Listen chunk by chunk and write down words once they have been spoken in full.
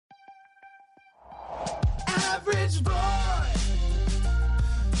average boy.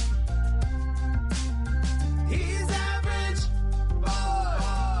 He's average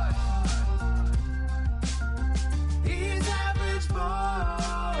boy. He's average boy.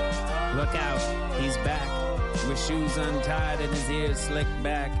 Look out, he's back, with shoes untied and his ears slicked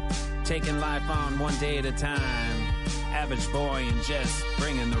back, taking life on one day at a time. Average Boy and Jess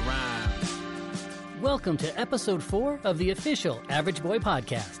bringing the rhyme. Welcome to episode 4 of the official Average Boy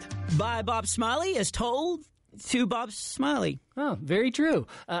podcast. By Bob Smiley, as told to Bob Smiley. Oh, very true.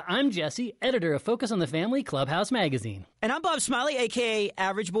 I'm Jesse, editor of Focus on the Family Clubhouse magazine. And I'm Bob Smiley, a.k.a.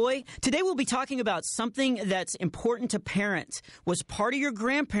 Average Boy. Today we'll be talking about something that's important to parents, was part of your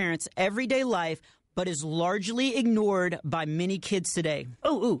grandparents' everyday life, but is largely ignored by many kids today.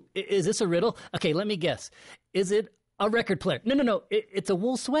 Oh, is this a riddle? Okay, let me guess. Is it a record player? No. It's a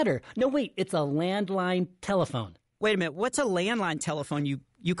wool sweater. No, wait, it's a landline telephone. Wait a minute, what's a landline telephone?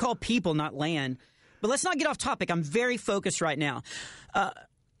 You call people, not land. But let's not get off topic. I'm very focused right now.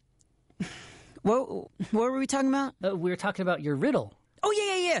 What were we talking about? We were talking about your riddle.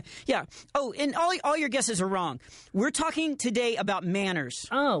 Oh, yeah. Oh, and all your guesses are wrong. We're talking today about manners.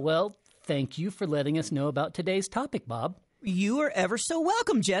 Oh, well, thank you for letting us know about today's topic, Bob. You are ever so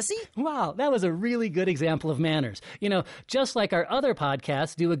welcome, Jesse. Wow, that was a really good example of manners. You know, just like our other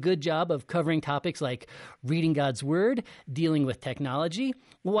podcasts do a good job of covering topics like reading God's Word, dealing with technology,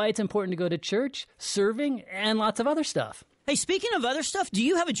 why it's important to go to church, serving, and lots of other stuff. Hey, speaking of other stuff, do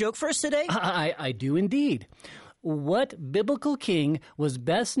you have a joke for us today? I do indeed. What biblical king was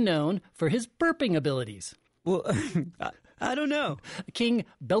best known for his burping abilities? Well, I don't know. King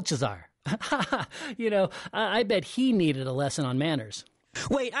Belshazzar. You know, I bet he needed a lesson on manners.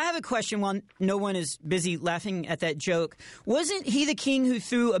 Wait, I have a question while no one is busy laughing at that joke. Wasn't he the king who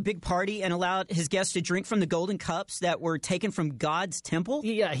threw a big party and allowed his guests to drink from the golden cups that were taken from God's temple?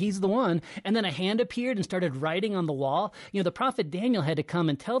 Yeah, he's the one. And then a hand appeared and started writing on the wall. You know, the prophet Daniel had to come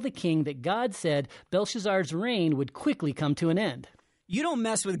and tell the king that God said Belshazzar's reign would quickly come to an end. You don't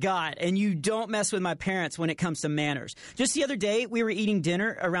mess with God, and you don't mess with my parents when it comes to manners. Just the other day, we were eating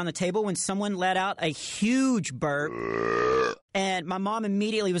dinner around the table when someone let out a huge burp. And my mom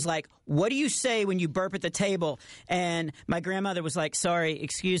immediately was like, "What do you say when you burp at the table?" And my grandmother was like, "Sorry,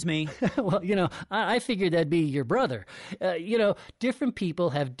 excuse me." Well, you know, I figured that'd be your brother. You know, different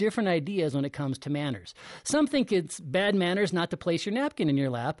people have different ideas when it comes to manners. Some think it's bad manners not to place your napkin in your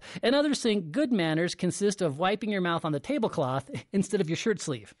lap, and others think good manners consist of wiping your mouth on the tablecloth instead of your shirt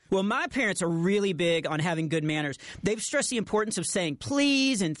sleeve. Well, my parents are really big on having good manners. They've stressed the importance of saying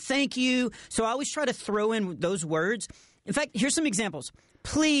please and thank you, so I always try to throw in those words. In fact, here's some examples.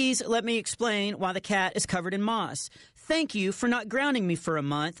 Please let me explain why the cat is covered in moss. Thank you for not grounding me for a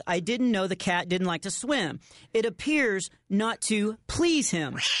month. I didn't know the cat didn't like to swim. It appears not to please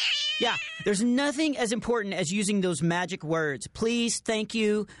him. Yeah, there's nothing as important as using those magic words. Please, thank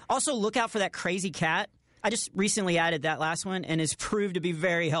you. Also, look out for that crazy cat. I just recently added that last one and has proved to be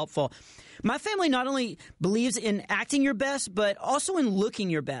very helpful. My family not only believes in acting your best, but also in looking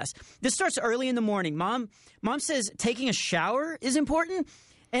your best. This starts early in the morning. Mom says taking a shower is important,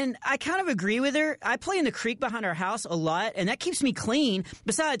 and I kind of agree with her. I play in the creek behind our house a lot, and that keeps me clean.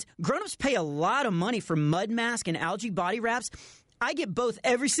 Besides, grown-ups pay a lot of money for mud mask and algae body wraps. I get both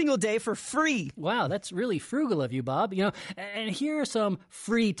every single day for free. Wow, that's really frugal of you, Bob. You know, and here are some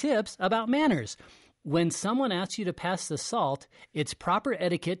free tips about manners. When someone asks you to pass the salt, it's proper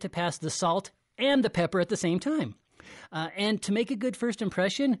etiquette to pass the salt and the pepper at the same time. And to make a good first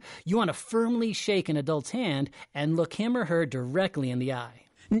impression, you want to firmly shake an adult's hand and look him or her directly in the eye.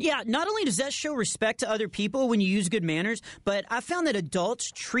 Yeah, not only does that show respect to other people when you use good manners, but I found that adults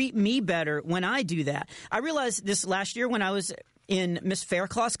treat me better when I do that. I realized this last year when I was in Miss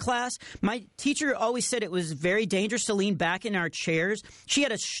Fairclough's class. My teacher always said it was very dangerous to lean back in our chairs. She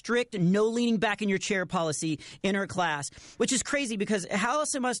had a strict no leaning back in your chair policy in her class, which is crazy because how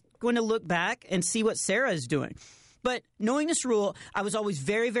else am I going to look back and see what Sarah is doing? But knowing this rule, I was always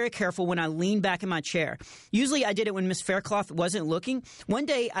very, very careful when I leaned back in my chair. Usually I did it when Miss Fairclough wasn't looking. One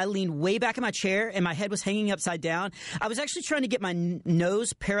day I leaned way back in my chair and my head was hanging upside down. I was actually trying to get my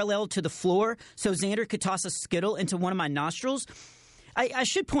nose parallel to the floor so Xander could toss a Skittle into one of my nostrils. I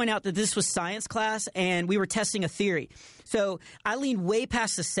should point out that this was science class and we were testing a theory. So I leaned way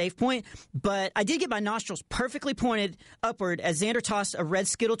past the safe point, but I did get my nostrils perfectly pointed upward as Xander tossed a red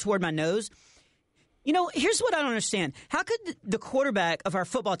Skittle toward my nose. You know, here's what I don't understand. How could the quarterback of our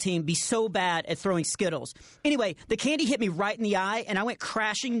football team be so bad at throwing Skittles? Anyway, the candy hit me right in the eye, and I went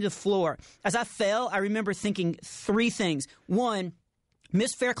crashing to the floor. As I fell, I remember thinking three things. One,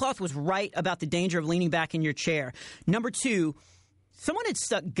 Miss Fairclough was right about the danger of leaning back in your chair. Number two, Someone had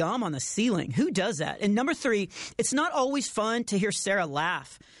stuck gum on the ceiling. Who does that? And number 3, it's not always fun to hear Sarah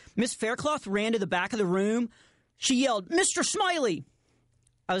laugh. Miss Faircloth ran to the back of the room. She yelled, "Mr. Smiley!"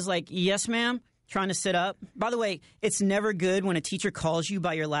 I was like, "Yes, ma'am," trying to sit up. By the way, it's never good when a teacher calls you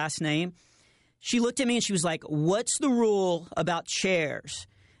by your last name. She looked at me and she was like, "What's the rule about chairs?"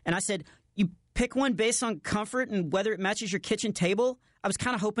 And I said, "You pick one based on comfort and whether it matches your kitchen table." I was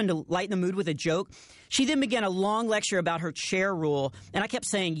kind of hoping to lighten the mood with a joke. She then began a long lecture about her chair rule, and I kept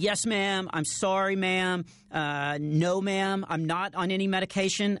saying, "Yes, ma'am," "I'm sorry, ma'am," "No, ma'am," "I'm not on any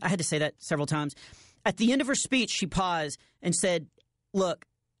medication." I had to say that several times. At the end of her speech, she paused and said, "Look,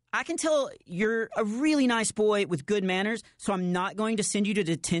 I can tell you're a really nice boy with good manners, so I'm not going to send you to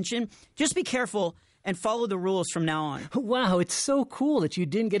detention. Just be careful and follow the rules from now on." Wow, it's so cool that you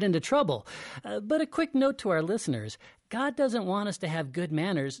didn't get into trouble. But a quick note to our listeners. God doesn't want us to have good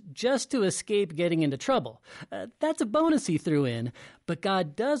manners just to escape getting into trouble. That's a bonus he threw in. But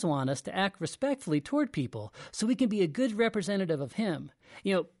God does want us to act respectfully toward people so we can be a good representative of him.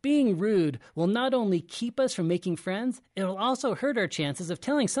 You know, being rude will not only keep us from making friends, it will also hurt our chances of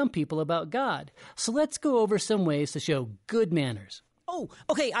telling some people about God. So let's go over some ways to show good manners. Oh,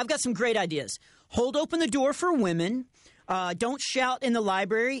 okay, I've got some great ideas. Hold open the door for women. Don't shout in the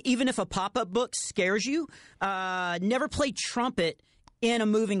library, even if a pop-up book scares you. Never play trumpet in a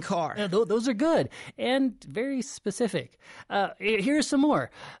moving car. Those are good and very specific. Here's some more.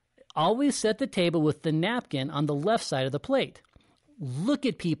 Always set the table with the napkin on the left side of the plate. Look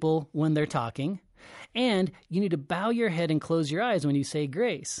at people when they're talking. And you need to bow your head and close your eyes when you say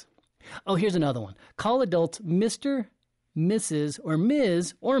grace. Oh, here's another one. Call adults Mr., Mrs., or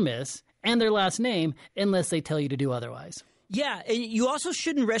Ms. or Miss and their last name unless they tell you to do otherwise. Yeah, and you also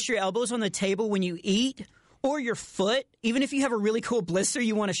shouldn't rest your elbows on the table when you eat or your foot, even if you have a really cool blister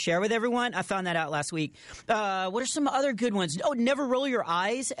you want to share with everyone. I found that out last week. What are some other good ones? Oh, never roll your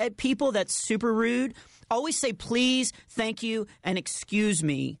eyes at people. That's super rude. Always say please, thank you, and excuse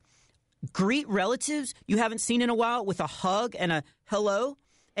me. Greet relatives you haven't seen in a while with a hug and a hello.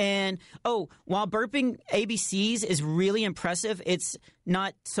 And, while burping ABCs is really impressive, it's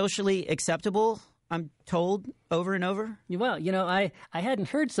not socially acceptable, I'm told, over and over. Well, I hadn't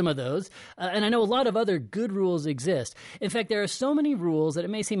heard some of those, and I know a lot of other good rules exist. In fact, there are so many rules that it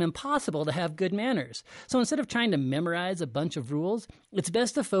may seem impossible to have good manners. So instead of trying to memorize a bunch of rules, it's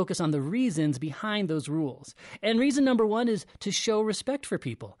best to focus on the reasons behind those rules. And reason number 1 is to show respect for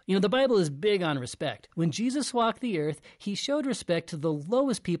people. The Bible is big on respect. When Jesus walked the earth, he showed respect to the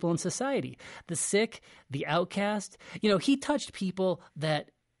lowest people in society, the sick, the outcast. He touched people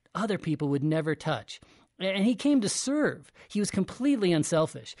that other people would never touch. And he came to serve. He was completely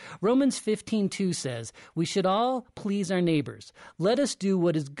unselfish. Romans 15:2 says, "We should all please our neighbors. Let us do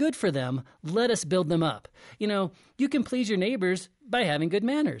what is good for them. Let us build them up." You can please your neighbors by having good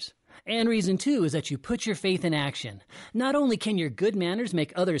manners. And reason 2 is that you put your faith in action. Not only can your good manners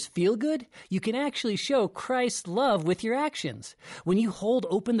make others feel good, you can actually show Christ's love with your actions. When you hold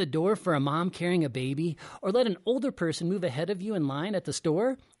open the door for a mom carrying a baby, or let an older person move ahead of you in line at the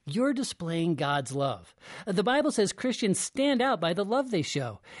store, you're displaying God's love. The Bible says Christians stand out by the love they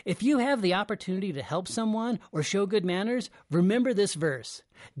show. If you have the opportunity to help someone or show good manners, remember this verse.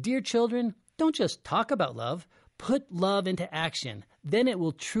 Dear children, don't just talk about love. Put love into action. Then it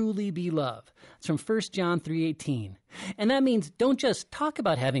will truly be love. It's from 1 John 3:18. And that means don't just talk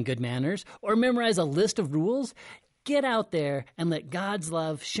about having good manners or memorize a list of rules. Get out there and let God's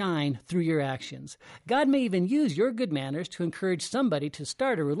love shine through your actions. God may even use your good manners to encourage somebody to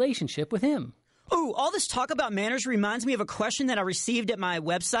start a relationship with him. Oh, all this talk about manners reminds me of a question that I received at my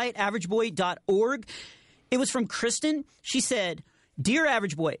website, averageboy.org. It was from Kristen. She said, "Dear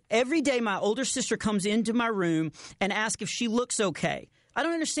Average Boy, every day my older sister comes into my room and asks if she looks okay. I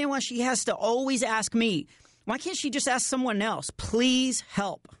don't understand why she has to always ask me. Why can't she just ask someone else? Please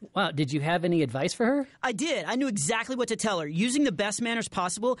help." Wow, did you have any advice for her? I did. I knew exactly what to tell her. Using the best manners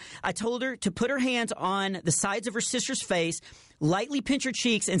possible, I told her to put her hands on the sides of her sister's face, lightly pinch her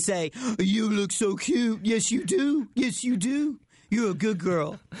cheeks, and say, "You look so cute. Yes, you do. Yes, you do. You're a good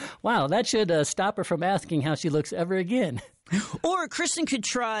girl." Wow, that should stop her from asking how she looks ever again. Or Kristen could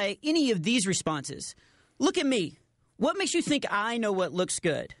try any of these responses. "Look at me. What makes you think I know what looks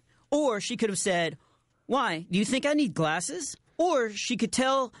good?" Or she could have said, "Why? Do you think I need glasses?" Or she could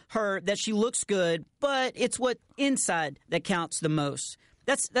tell her that she looks good, but it's what inside that counts the most.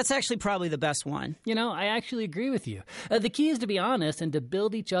 That's actually probably the best one. I actually agree with you. The key is to be honest and to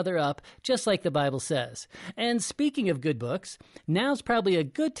build each other up, just like the Bible says. And speaking of good books, now's probably a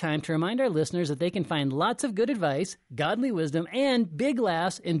good time to remind our listeners that they can find lots of good advice, godly wisdom, and big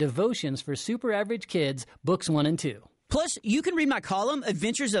laughs in Devotions for Super Average Kids, Books 1 and 2. Plus, you can read my column,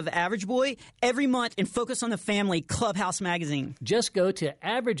 Adventures of Average Boy, every month in Focus on the Family Clubhouse magazine. Just go to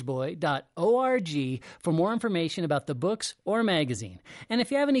averageboy.org for more information about the books or magazine. And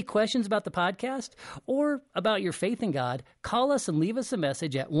if you have any questions about the podcast or about your faith in God, call us and leave us a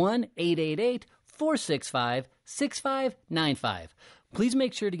message at 1-888-465-6595. Please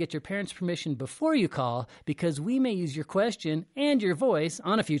make sure to get your parents' permission before you call, because we may use your question and your voice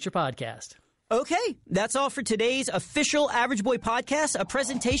on a future podcast. Okay, that's all for today's official Average Boy podcast, a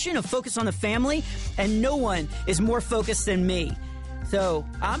presentation of Focus on the Family, and no one is more focused than me. So,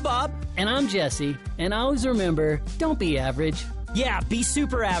 I'm Bob. And I'm Jesse, and always remember, don't be average. Yeah, be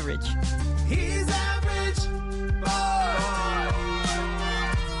super average. He's